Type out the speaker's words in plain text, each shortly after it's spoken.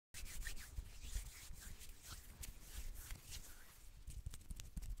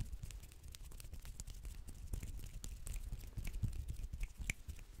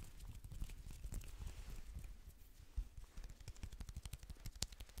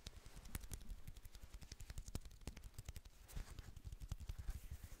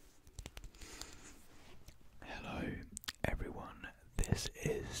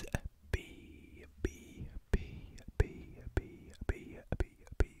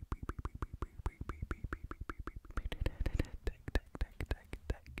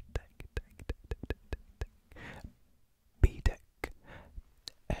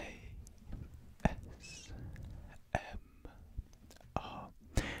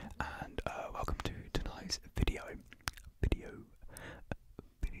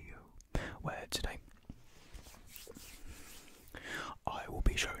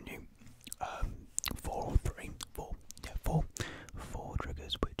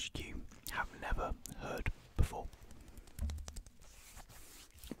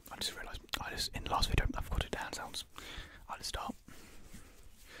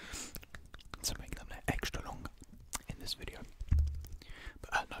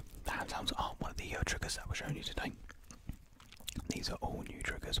sounds aren't one of the triggers that we're showing you today. These are all new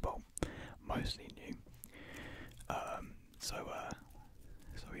triggers, well, mostly new. So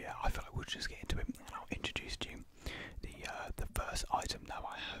yeah, I feel like we'll just get into it, and I'll introduce to you the first item that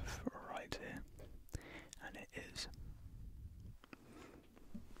I have right here, and it is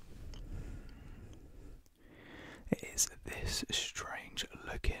this strange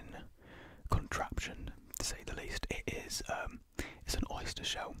looking contraption, to say the least. It's an oyster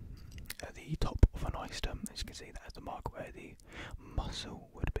shell at the top of an oyster. As you can see, that's the mark where the mussel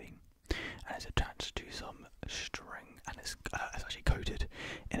would be, and it's attached to some string, and it's actually coated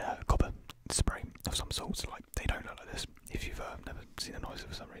in a copper spray of some sort. So, like, they don't look like this if you've never seen an oyster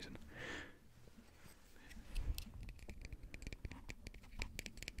for some reason.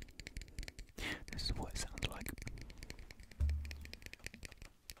 This is what it sounds like.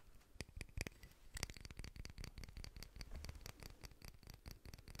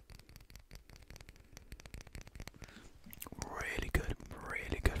 Really good for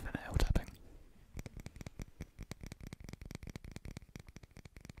nail tapping.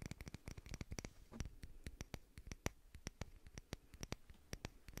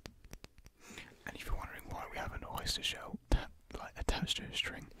 And if you're wondering why we have an oyster shell attached to a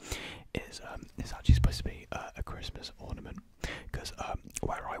string, it's actually supposed to be a Christmas ornament. Because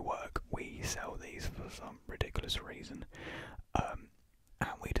where I work, we sell these for some ridiculous reason,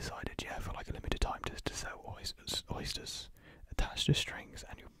 and we decided, yeah, for like a limited time, just to sell oysters attached to strings,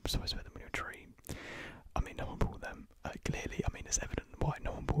 and you're supposed to put them on your tree. I mean, no one bought them. Clearly, I mean, it's evident why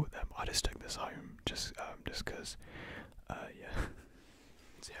no one bought them. I just took this home just because, yeah.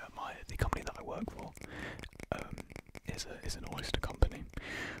 So yeah, the company that I work for is an oyster company.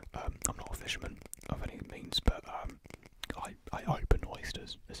 I'm not a fisherman of any means, but I open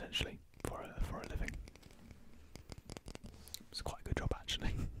oysters essentially for a living. It's quite a good job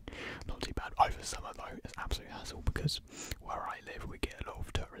actually. Not too bad. Over summer though, it's absolute hassle because where I live we get a lot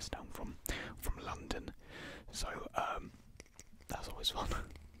of tourists down from London, so that's always fun.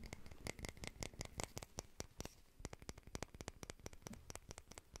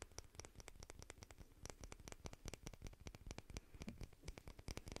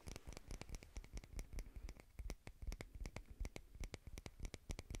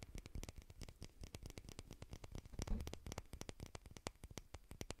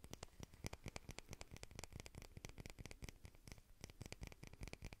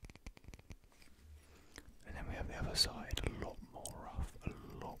 And then we have the other side, a lot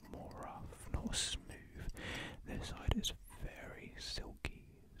more rough, not smooth. This side is very silky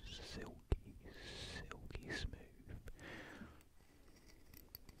smooth.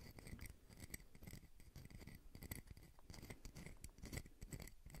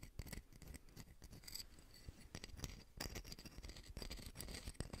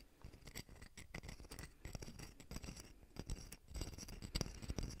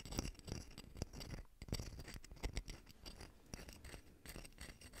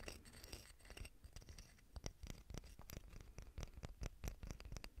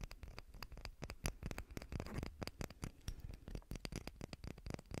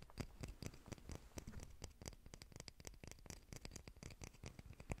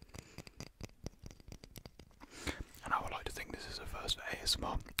 And I would like to think this is a first for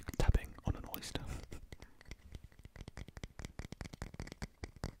ASMR tapping on an oyster.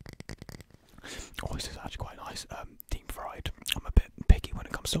 Oysters are actually quite nice, deep fried. I'm a bit picky when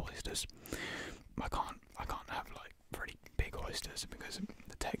it comes to oysters. I can't have like pretty big oysters because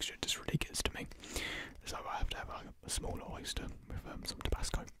the texture just really gets to me. So I have to have like a smaller oyster with some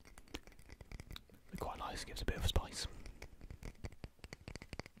Tabasco. They're quite nice, gives a bit of spice.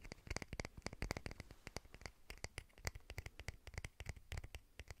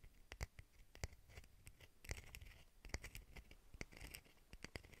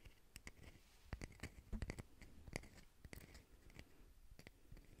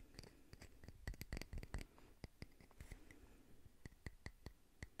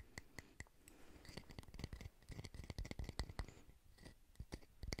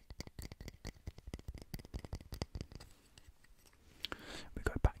 We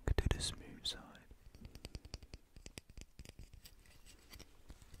go back to the smooth side.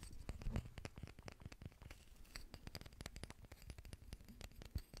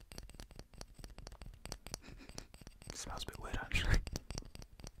 Smells a bit weird actually.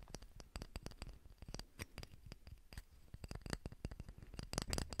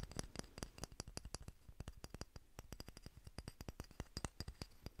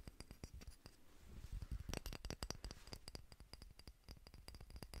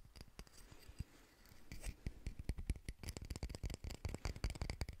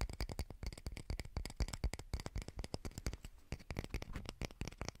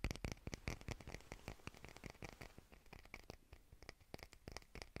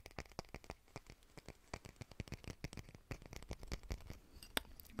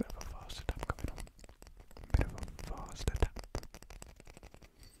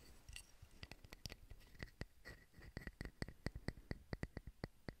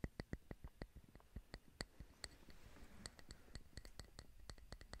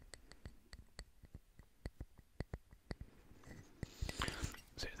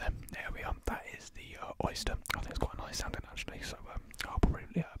 oyster. I think it's quite nice sounding actually, so I'll probably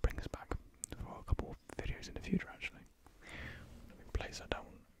bring this back for a couple of videos in the future actually. Let me place that down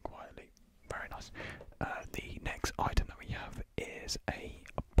quietly. Very nice. The next item that we have is a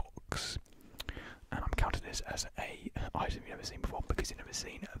box, and I'm counting this as a item you've never seen before because you've never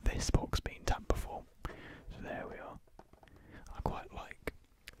seen this box being tapped before. So there we are. I quite like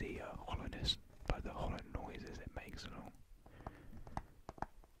the hollowness, but the hollow noises it makes and all.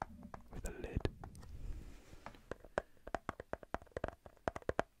 With the lid.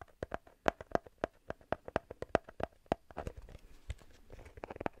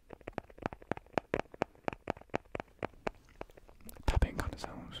 Tapping kind of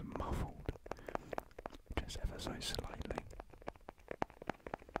sounds muffled, just ever so slightly.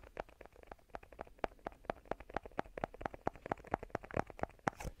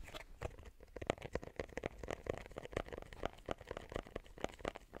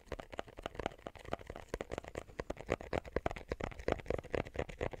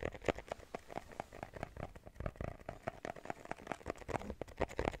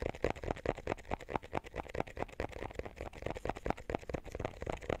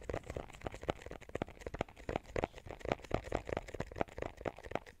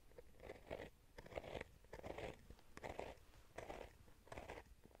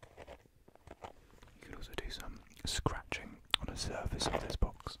 You could also do some scratching on the surface of this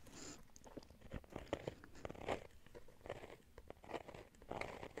box.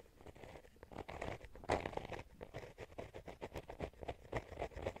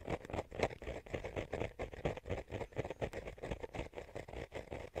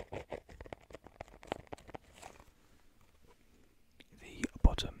 The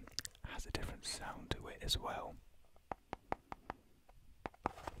bottom has a different sound to it as well.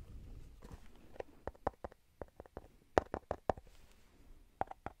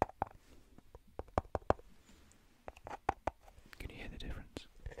 Can you hear the difference?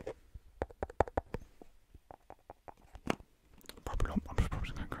 Probably not. I'm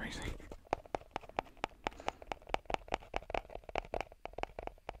probably going crazy.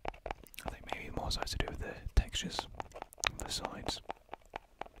 I think maybe more so to do with the textures on the sides.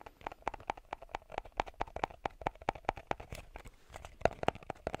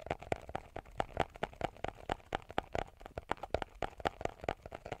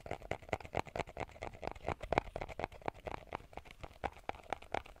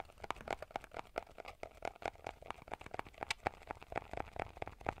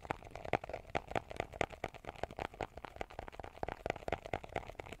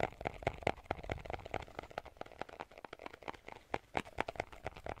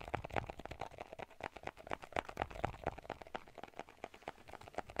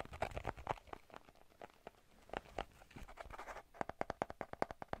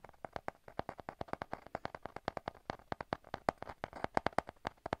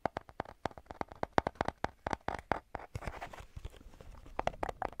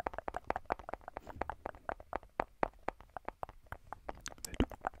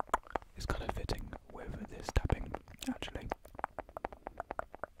 It's kind of fitting with this tapping, actually.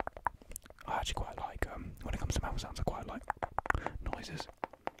 I actually quite like, when it comes to mouth sounds, I quite like noises,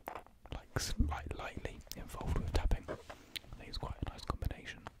 like lightly involved with tapping. I think it's quite a nice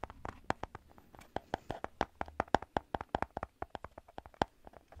combination.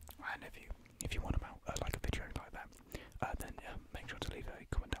 And if you want to mount like a video like that, then make sure to leave a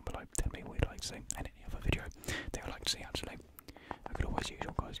comment down below. Tell me what you'd like to see, and any other video they would like to see actually. I could always use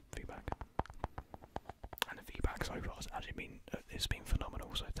your guys' feedback. And the feedback so far has actually been it's been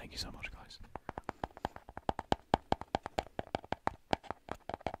phenomenal, so thank you so much guys.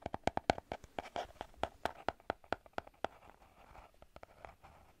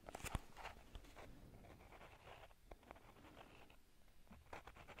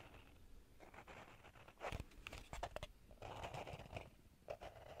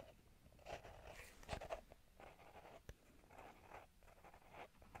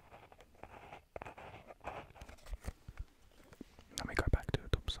 Let me go back to the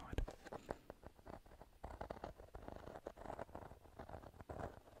top side.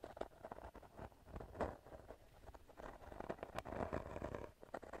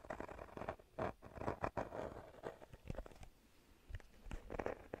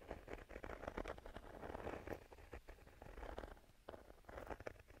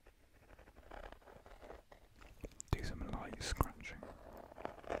 Do some light scratching.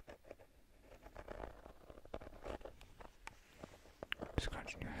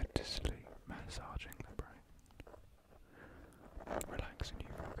 Scratching your head to sleep, massaging the brain, relaxing you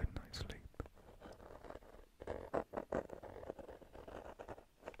for a good night's sleep.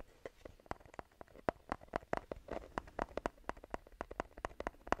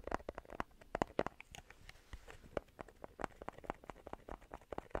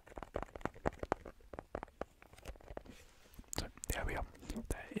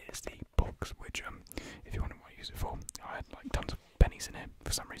 which if you want to use it for, I had like tons of pennies in here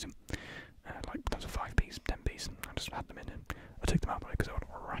for some reason, like tons of 5p's, 10p's, and I just had them in it. I took them out because they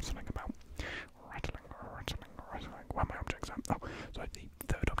were rattling about, rattling. Where are my objects at? Oh, so the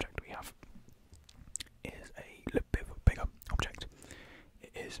third object we have is a little bit of a bigger object.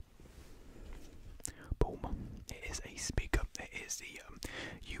 It is boom. It is a speaker. It is the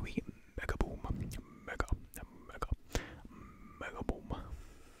UE Mega Boom. Mega Boom.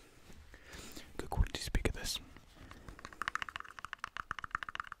 Good quality speaker this.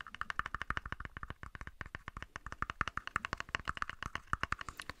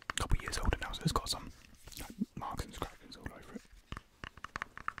 Couple years older now, so it's got some marks and scratches all over it.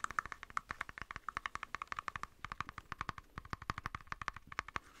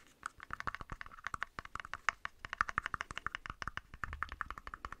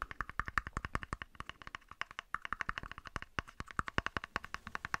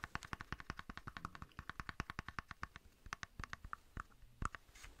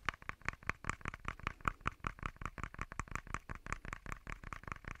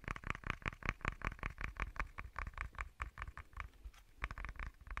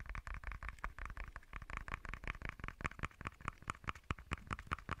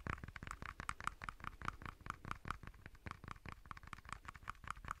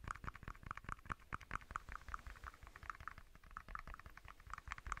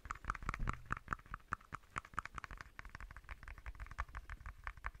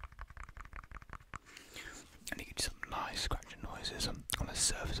 And you can do some nice scratching noises on the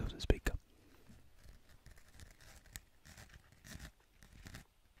surface of the speaker.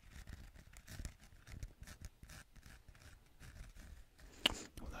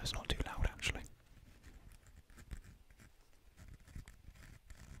 Although it's not too loud actually.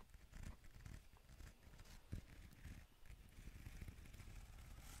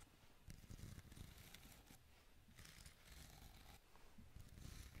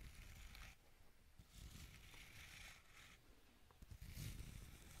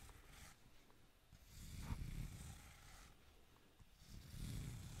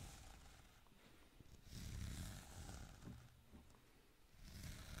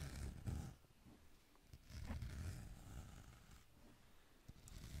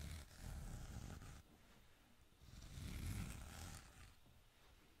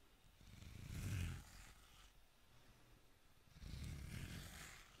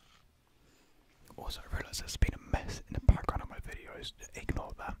 Also, I realise there's been a mess in the background of my videos.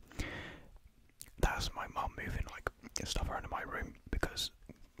 Ignore that. That's my mum moving like stuff around in my room because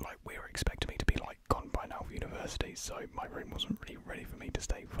like we were expecting me to be like gone by now for university, so my room wasn't really ready for me to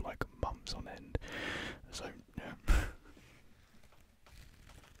stay for like months on end. So yeah.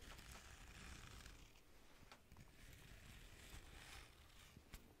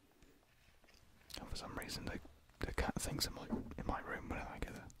 And for some reason the cat thinks I'm like in my room whenever I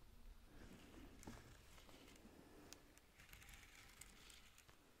get there.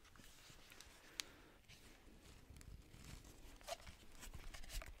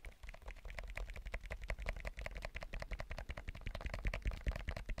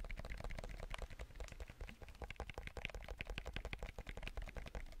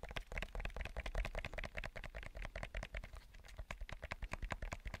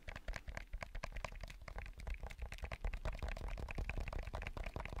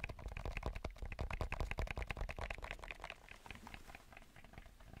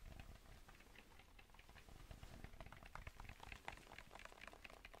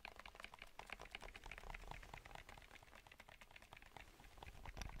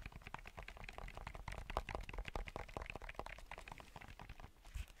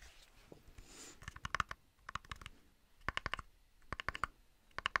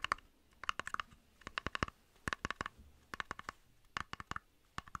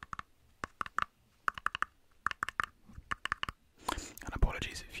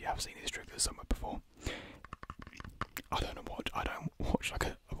 Apologies if you have seen these triggers somewhere before. I don't watch like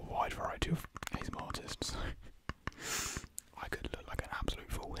a wide variety of ASMR artists, so I could look like an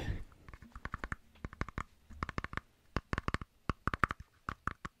absolute fool here.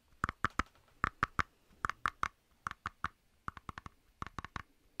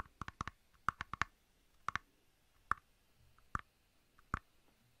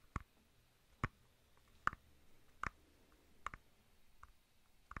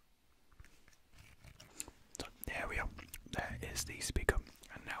 So there we are. There is the speaker,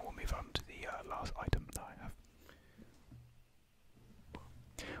 and now we'll move on to the last item that I have,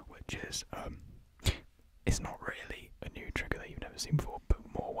 which is it's not really a new trigger that you've never seen before, but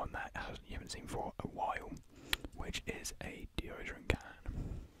more one that you haven't seen for a while, which is a deodorant can.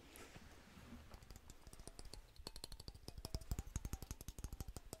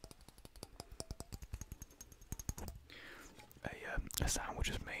 or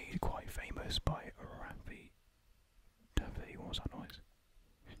just made quite famous by Raffy Taffy. What was that noise?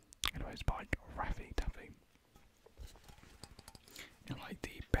 Anyways, by Raffy Taffy. You know, like the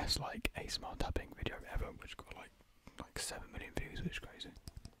best like ASMR tapping video ever, which got like 7 million views, which is crazy.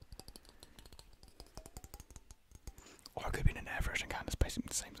 Or it could be an air freshener can, it's basically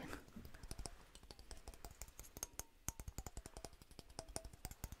the same thing.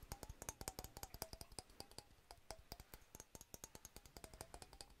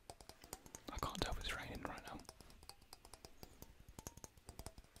 I can't tell if it's raining right now.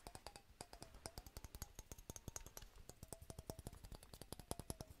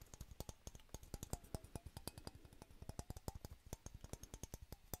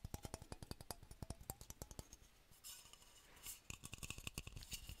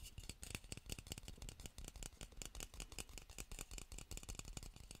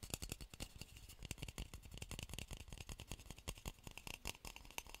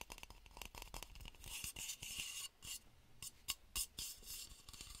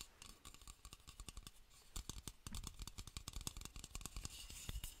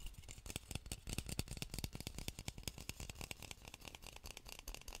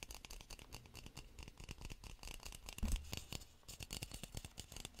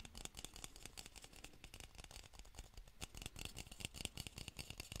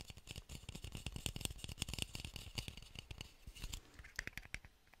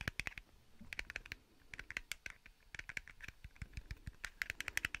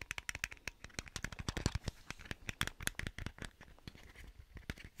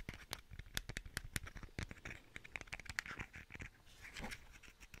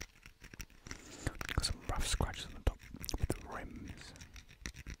 Got some rough scratches on the top with the rims.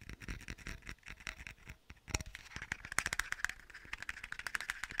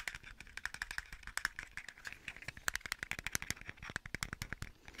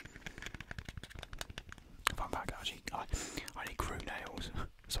 Fun fact, actually, I need crew nails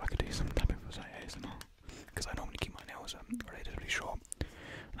so I could do some tapping for say ASMR. Because I normally keep my nails relatively short,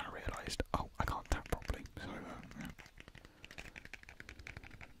 and I realised, oh, I can't tap properly. So yeah.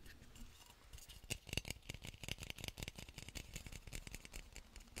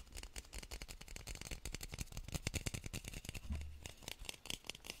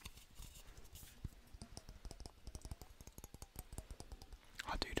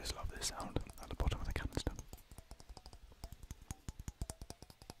 I do just love this sound at the bottom of the canister.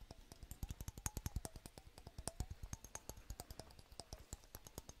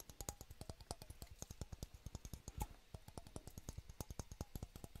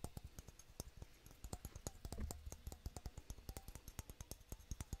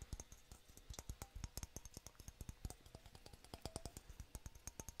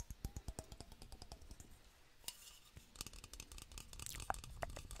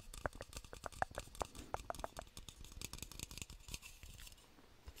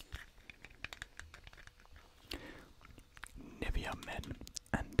 Nivea Men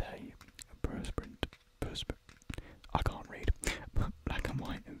and a I can't read. Black and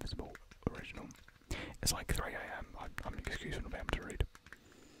white invisible original. It's like 3 AM. I'm an excuse for not being able to read.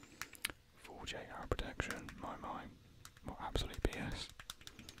 4J hour protection. My. What absolute BS.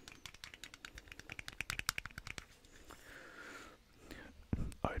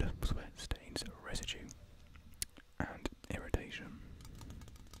 Odour, sweat, stains, residue, and irritation.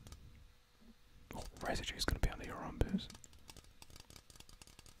 Oh, residue is going to be under your armpits.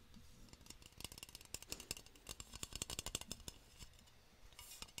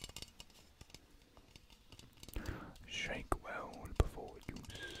 Shake well before use.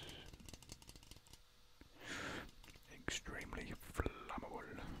 Extremely flammable.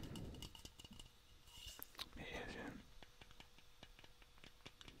 It is, yeah.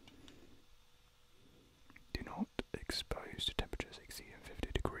 Do not expose to temperatures exceeding 50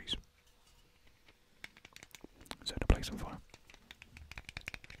 degrees. Set a place on fire.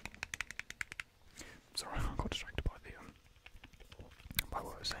 Sorry, I got distracted by the by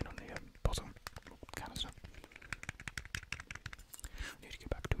what I was saying on the bottom canister. Need to get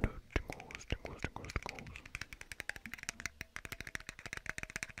back to the tingles.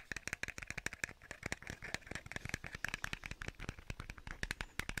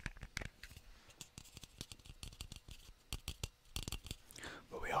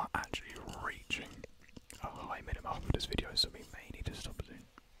 But we are actually reaching a high minimum of this video, so we may need to stop soon.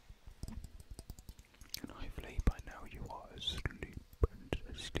 And hopefully by now you are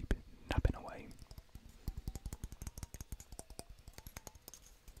asleep, napping away.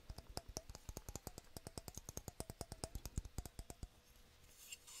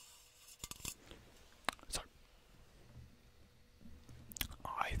 So,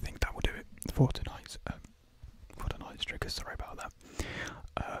 focus. Sorry about that.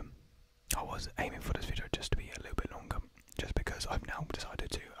 I was aiming for this video just to be a little bit longer, just because I've now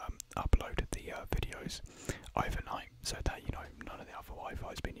decided to upload the videos overnight, so that none of the other Wi-Fi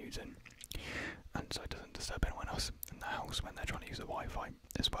has been using, and so it doesn't disturb anyone else in the house when they're trying to use the Wi-Fi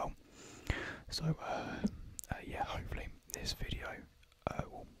as well. So yeah, hopefully this video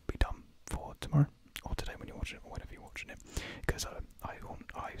will be done for tomorrow or today when you're watching it, or whenever you're watching it, because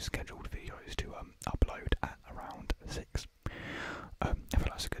I've scheduled videos to upload at around 6. I feel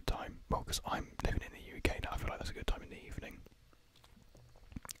like that's a good time. Well, because I'm living in the UK now, I feel like that's a good time in the evening.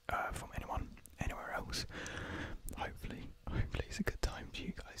 From anyone anywhere else, hopefully it's a good time for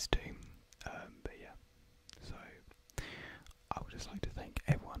you guys too. But yeah, so I would just like to thank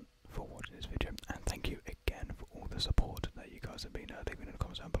everyone for watching this video, and thank you again for all the support that you guys have been leaving in the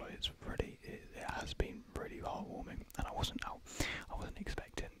comments down below. It has been really heartwarming, and I wasn't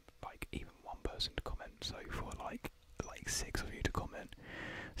expecting like even one person to comment. So for like 6 of you to comment,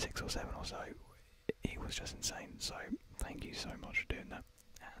 6 or 7 or so, it was just insane. So thank you so much for doing that.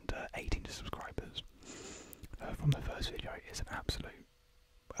 And 18 subscribers from the first video is an absolute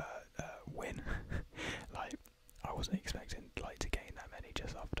win. Like, I wasn't expecting to gain that many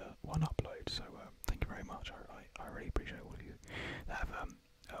just after one upload. So thank you very much. I really appreciate all of you that have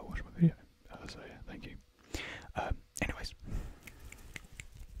watched my video. So yeah, thank you. Anyways,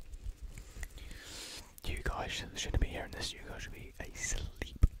 you guys shouldn't be hearing this. You guys should be